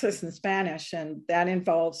open access in Spanish? And that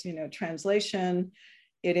involves, translation.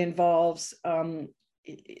 It involves,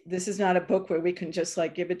 this is not a book where we can just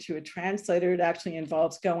like give it to a translator. It actually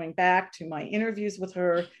involves going back to my interviews with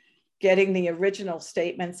her, getting the original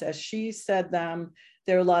statements as she said them.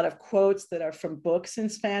 There are a lot of quotes that are from books in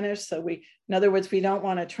Spanish. So in other words, we don't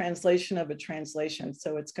want a translation of a translation.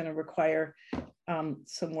 So it's going to require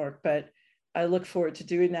some work, but I look forward to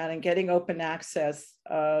doing that, and getting open access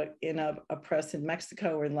in a press in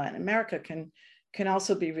Mexico or in Latin America can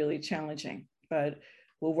also be really challenging, but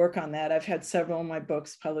we'll work on that. I've had several of my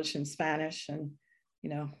books published in Spanish, and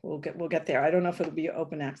we'll get there. I don't know if it'll be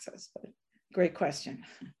open access, but great question.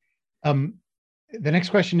 The next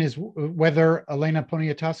question is whether Elena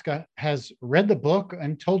Poniatowska has read the book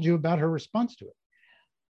and told you about her response to it.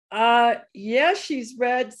 Yeah, she's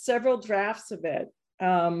read several drafts of it.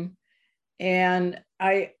 And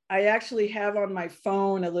I actually have on my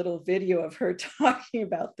phone a little video of her talking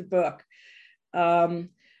about the book.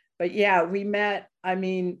 But yeah, we met,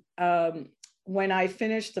 when I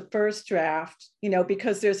finished the first draft,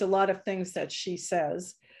 because there's a lot of things that she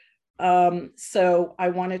says. So I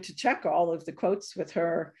wanted to check all of the quotes with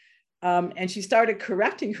her. And she started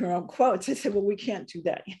correcting her own quotes. I said, well, we can't do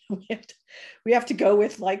that. We have to go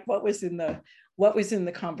with like what was in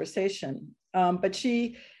the conversation. But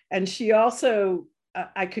she also,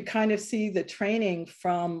 I could kind of see the training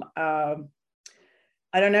from,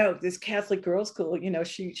 I don't know, this Catholic girls' school.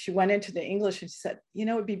 She went into the English and she said,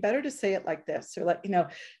 it'd be better to say it like this, or like,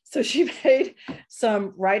 so she made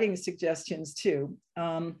some writing suggestions too.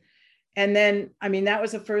 And then, that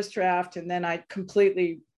was the first draft. And then I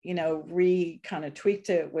completely, kind of tweaked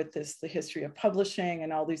it with the history of publishing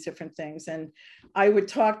and all these different things. And I would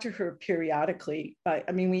talk to her periodically,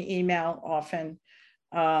 but we email often,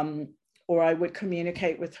 or I would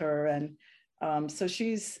communicate with her. And so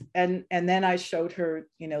she's, and then I showed her,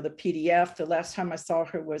 the PDF. The last time I saw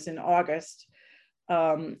her was in August.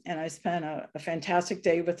 And I spent a fantastic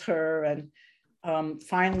day with her. And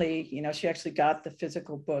finally, she actually got the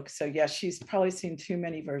physical book. So yeah, she's probably seen too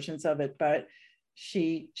many versions of it, but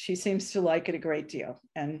she seems to like it a great deal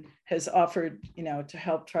and has offered, to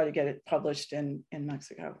help try to get it published in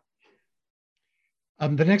Mexico.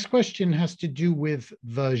 The next question has to do with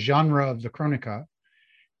the genre of the Chronica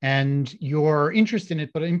and your interest in it,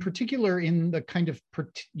 but in particular in the kind of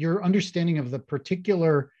your understanding of the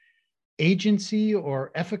particular agency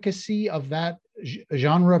or efficacy of that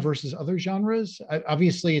genre versus other genres.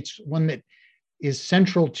 Obviously, it's one that is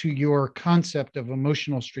central to your concept of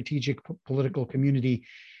emotional strategic political community.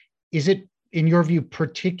 Is it, in your view,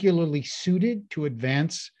 particularly suited to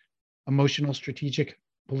advance emotional strategic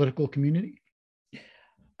political community?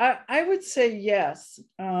 I would say yes.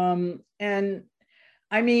 And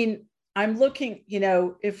I'm looking,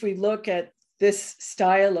 if we look at this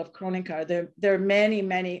style of Crónica, there are many,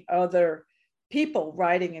 many other people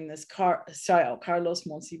writing in this style. Carlos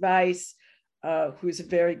Monsiváis, who's a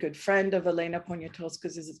very good friend of Elena Poniatowska,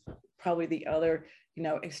 is probably the other,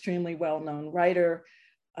 extremely well-known writer.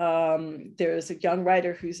 There's a young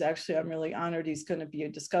writer who's actually, I'm really honored, he's going to be a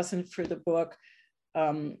discussant for the book.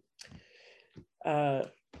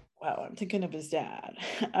 Wow, I'm thinking of his dad,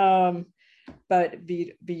 but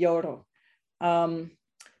Villoro.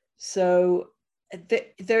 So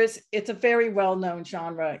it's a very well-known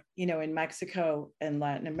genre, in Mexico and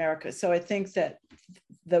Latin America. So I think that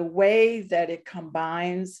the way that it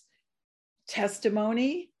combines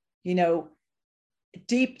testimony,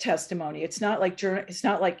 deep testimony, it's not like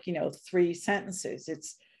 3 sentences.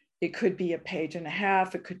 It could be a page and a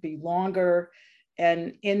half, it could be longer.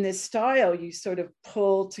 And in this style, you sort of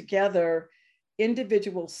pull together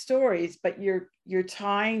individual stories, but you're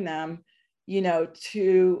tying them,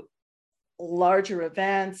 to larger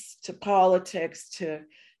events, to politics, to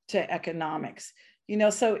economics.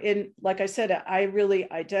 So like I said, I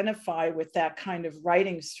really identify with that kind of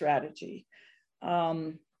writing strategy.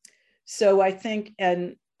 So I think,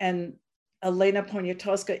 and Elena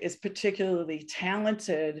Poniatowska is particularly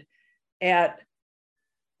talented at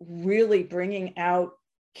really bringing out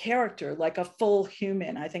character, like a full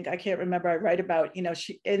human. I can't remember, I write about,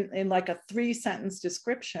 she in like a 3-sentence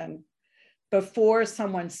description before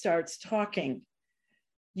someone starts talking,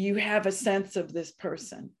 you have a sense of this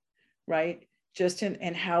person, right? Just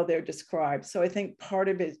in how they're described. So I think part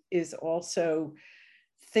of it is also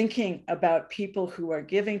thinking about people who are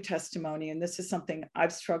giving testimony. And this is something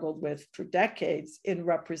I've struggled with for decades in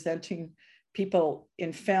representing people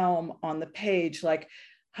in film on the page, like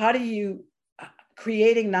how do you,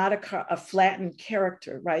 creating not a flattened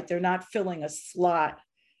character, right? They're not filling a slot,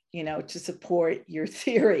 to support your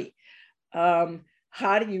theory.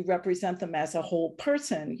 How do you represent them as a whole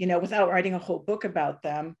person, without writing a whole book about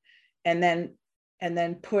them, and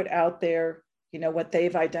then put out there, what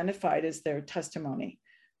they've identified as their testimony.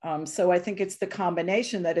 So I think it's the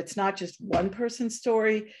combination that it's not just one person's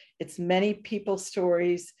story, it's many people's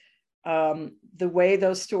stories, the way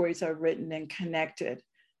those stories are written and connected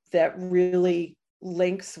that really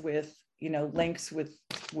links with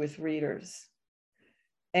readers.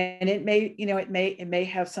 And it may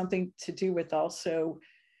have something to do with also,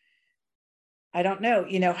 I don't know,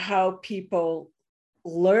 how people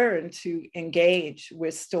learn to engage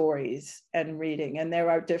with stories and reading. And there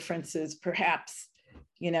are differences perhaps,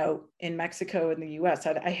 in Mexico and the US.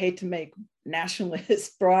 I hate to make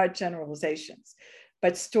nationalist broad generalizations,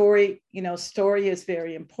 but story is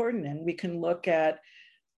very important. And we can look at,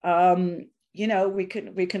 we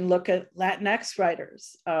can look at Latinx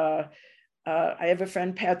writers. I have a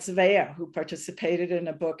friend, Pat Zavea, who participated in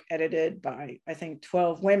a book edited by, I think,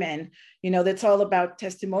 12 women, that's all about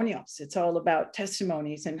testimonials. It's all about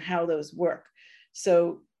testimonies and how those work.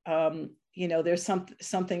 So, there's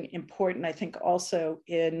something important, I think, also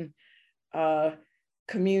in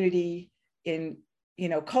community, in,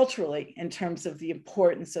 culturally, in terms of the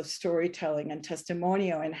importance of storytelling and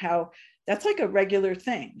testimonial and how that's like a regular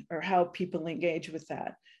thing, or how people engage with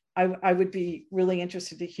that. I would be really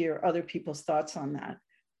interested to hear other people's thoughts on that,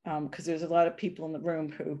 because there's a lot of people in the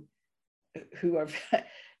room who are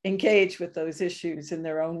engaged with those issues in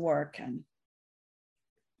their own work. And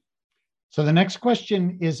so the next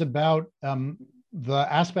question is about the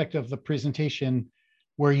aspect of the presentation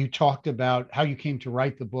where you talked about how you came to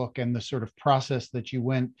write the book and the sort of process that you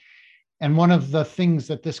went. And one of the things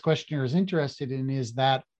that this questioner is interested in is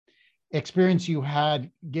that experience you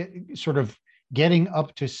had getting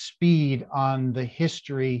up to speed on the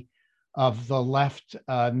history of the left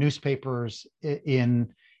newspapers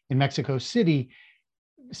in Mexico City.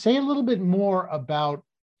 Say a little bit more about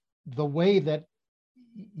the way that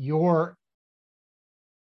your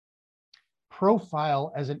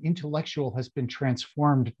profile as an intellectual has been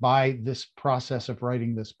transformed by this process of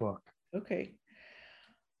writing this book. Okay.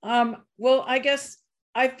 Well, I guess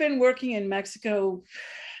I've been working in Mexico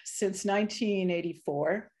since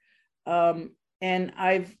 1984. And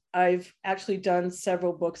I've actually done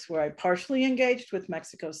several books where I partially engaged with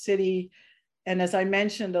Mexico City. And as I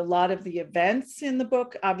mentioned, a lot of the events in the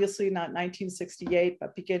book, obviously not 1968,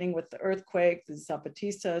 but beginning with the earthquake, the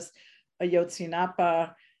Zapatistas,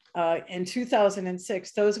 Ayotzinapa, in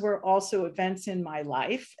 2006, those were also events in my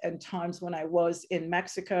life and times when I was in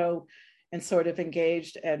Mexico and sort of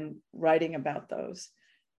engaged and writing about those.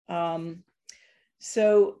 In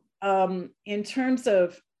terms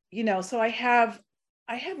of, so I have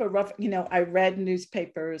a rough, I read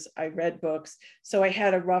newspapers, I read books. So I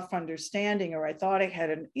had a rough understanding, or I thought I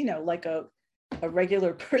had like a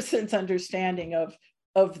regular person's understanding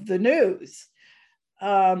of the news.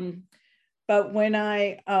 But when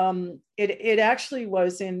it actually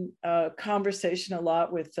was in conversation a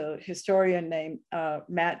lot with a historian named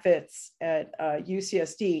Matt Vitz at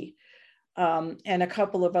UCSD, and a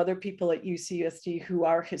couple of other people at UCSD who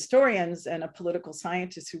are historians and a political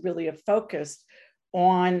scientist who really have focused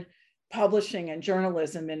on publishing and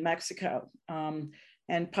journalism in Mexico.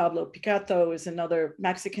 And Pablo Picato is another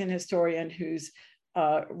Mexican historian who's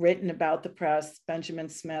written about the press, Benjamin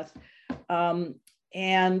Smith.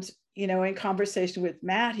 In conversation with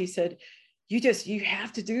Matt, he said, you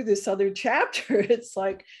have to do this other chapter. It's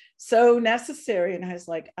like so necessary. And I was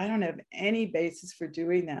like, I don't have any basis for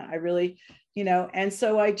doing that. I really, and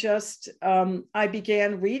so I just, I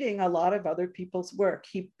began reading a lot of other people's work.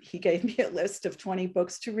 He gave me a list of 20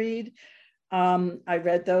 books to read. I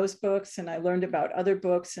read those books and I learned about other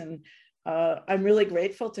books, and I'm really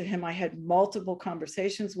grateful to him. I had multiple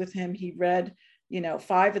conversations with him. He read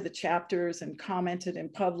 5 of the chapters and commented in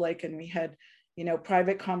public, and we had,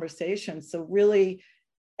 private conversations. So really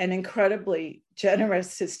an incredibly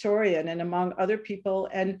generous historian, and among other people,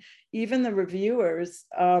 and even the reviewers,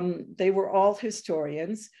 they were all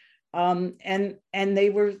historians, and they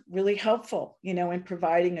were really helpful, in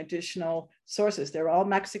providing additional sources. They're all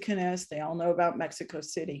Mexicanists. They all know about Mexico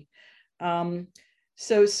City.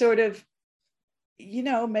 So sort of,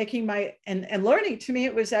 making and learning, to me,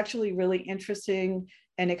 it was actually really interesting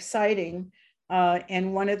and exciting.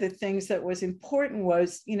 And one of the things that was important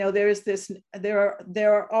was,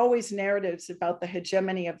 there are always narratives about the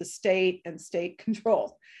hegemony of the state and state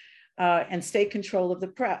control of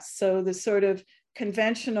the press. So the sort of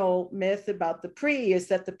conventional myth about the PRI is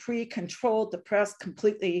that the PRI controlled the press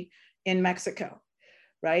completely in Mexico,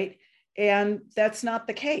 right? And that's not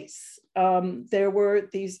the case. There were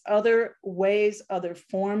these other ways, other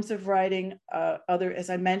forms of writing, other, as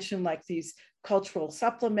I mentioned, like these cultural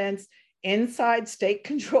supplements, inside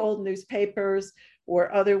state-controlled newspapers,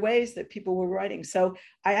 or other ways that people were writing. So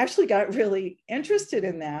I actually got really interested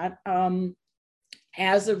in that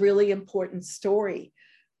as a really important story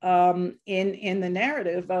in the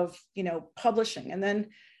narrative of, you know, publishing. And then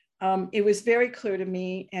it was very clear to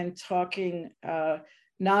me, and talking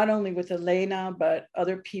not only with Elena, but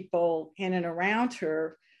other people in and around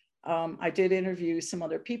her. I did interview some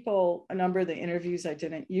other people, a number of the interviews I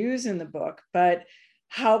didn't use in the book, but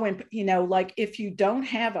how, when, you know, like if you don't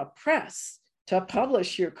have a press to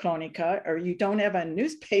publish your chronica, or you don't have a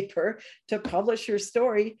newspaper to publish your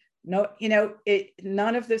story, no, you know,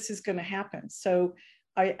 none of this is going to happen. So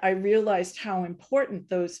I realized how important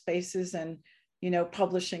those spaces and, you know,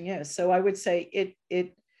 publishing is. So I would say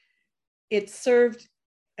it served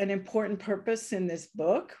an important purpose in this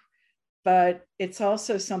book, but it's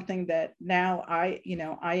also something that now I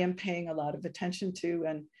am paying a lot of attention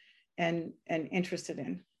to and interested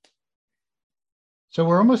in. So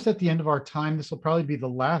we're almost at the end of our time. This will probably be the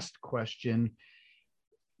last question.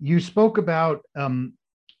 You spoke about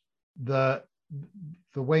the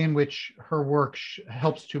way in which her work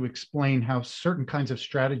helps to explain how certain kinds of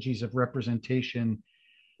strategies of representation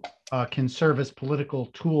can serve as political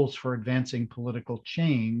tools for advancing political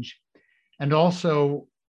change. And also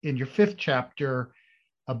in your 5th chapter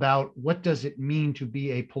about what does it mean to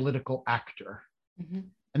be a political actor? Mm-hmm.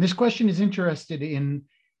 And this question is interested in,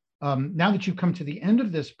 now that you've come to the end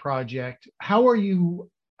of this project, how are you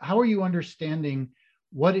understanding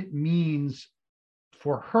what it means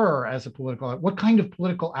for her as a political, what kind of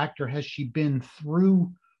political actor has she been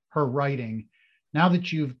through her writing? Now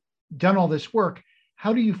that you've done all this work,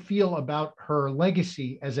 how do you feel about her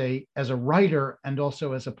legacy as a writer and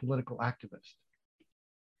also as a political activist?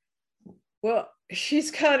 Well, she's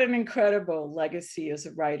got an incredible legacy as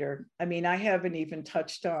a writer. I mean, I haven't even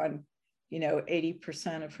touched on, you know,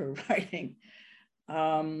 80% of her writing.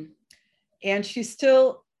 And she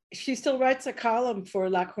still writes a column for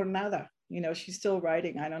La Jornada. You know, she's still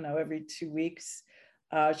writing, I don't know, every 2 weeks.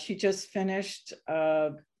 She just finished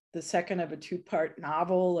the second of a 2-part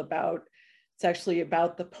novel it's actually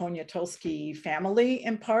about the Poniatowski family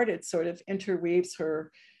in part. It sort of interweaves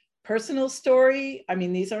her personal story. I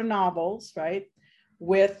mean, these are novels, right?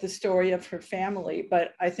 With the story of her family,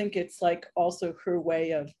 but I think it's like also her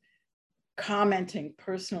way of commenting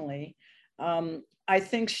personally. I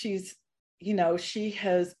think she's, you know, she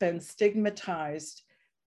has been stigmatized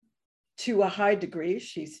to a high degree.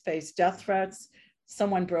 She's faced death threats.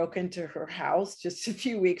 Someone broke into her house just a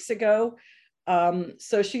few weeks ago.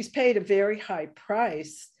 So she's paid a very high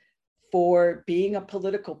price for being a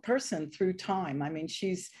political person through time. I mean,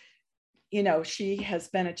 she's, you know, she has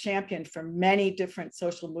been a champion for many different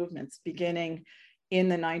social movements, beginning in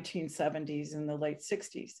the 1970s and the late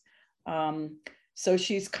 60s. So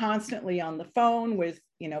she's constantly on the phone with,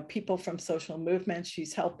 you know, people from social movements.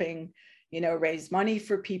 She's helping, you know, raise money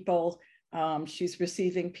for people. She's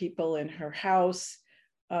receiving people in her house.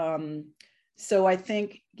 So I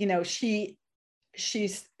think, you know, she's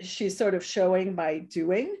sort of showing by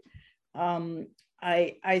doing.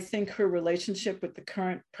 I think her relationship with the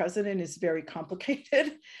current president is very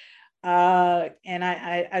complicated. And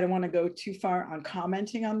I don't want to go too far on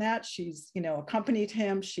commenting on that. She's, you know, accompanied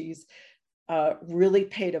him. She's really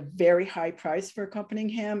paid a very high price for accompanying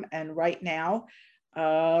him. And right now,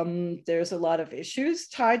 there's a lot of issues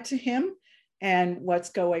tied to him and what's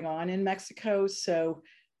going on in Mexico. So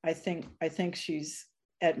I think she's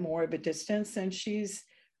at more of a distance, and she's,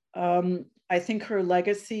 I think her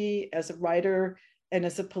legacy as a writer and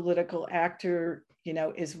as a political actor, you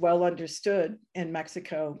know, is well understood in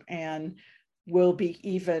Mexico and will be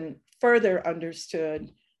even further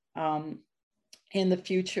understood in the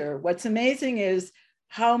future. What's amazing is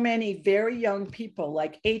how many very young people,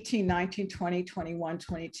 like 18, 19, 20, 21,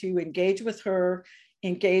 22, engage with her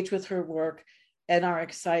work, and are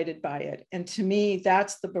excited by it. And to me,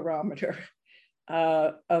 that's the barometer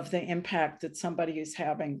of the impact that somebody is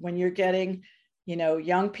having. When you're getting, you know,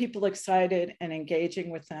 young people excited and engaging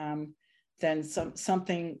with them, then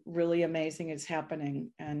something really amazing is happening.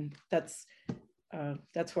 And that's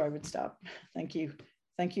where I would stop. Thank you.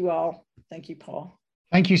 Thank you all. Thank you, Paul.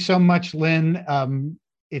 Thank you so much, Lynn.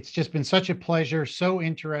 It's just been such a pleasure, so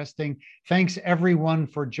interesting. Thanks everyone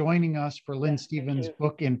for joining us for Lynn Stevens'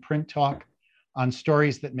 book in Print Talk on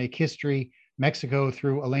stories that make history, Mexico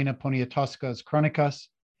through Elena Poniatowska's Chronicas.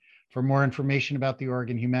 For more information about the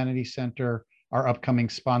Oregon Humanities Center, our upcoming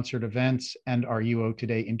sponsored events, and our UO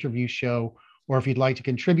Today interview show, or if you'd like to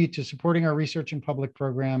contribute to supporting our research and public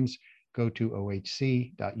programs, go to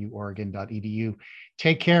ohc.uoregon.edu.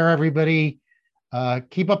 Take care, everybody.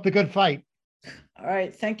 Keep up the good fight. All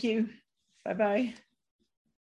right. Thank you. Bye-bye.